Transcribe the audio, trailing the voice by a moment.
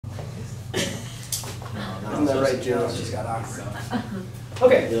from that right joke. It just got awkward.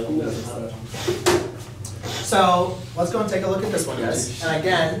 Okay. So let's go and take a look at this one, guys. And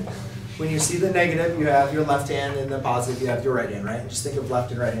again, when you see the negative, you have your left hand, and the positive, you have your right hand, right? Just think of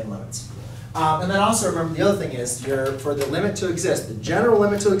left and right hand limits. And then also remember the other thing is, for the limit to exist, the general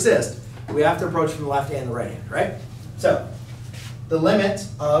limit to exist, we have to approach from the left and the right hand, right? So the limit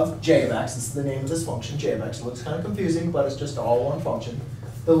of j of x, this is the name of this function, j of x. It looks kind of confusing, but it's just all one function.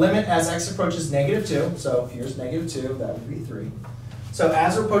 The limit as x approaches -2, so here's -2, that would be 3. So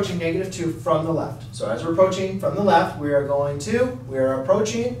as we're approaching -2 from the left, so as we're approaching from the left, we are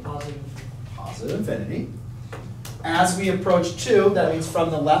approaching positive infinity. As we approach 2, that means from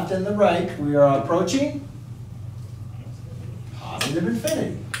the left and the right, we are approaching positive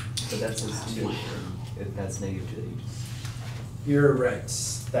infinity. But that says 2. That's -2 that you just. You're right.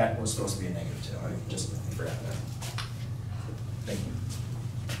 That was supposed to be a -2. I just forgot that. Thank you.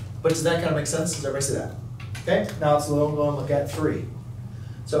 But does that kind of make sense? Does everybody see that? Okay, now let's go and look at 3.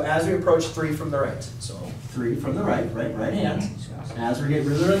 So as we approach 3 from the right, so 3 from the right hand. As we get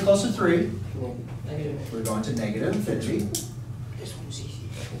really, really close to 3, we're going to negative infinity.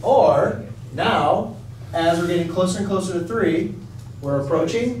 Or now, as we're getting closer and closer to 3, we're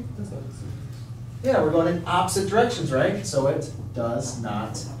approaching. Yeah, we're going in opposite directions, right? So it does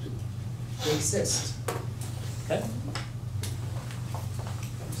not exist. Okay.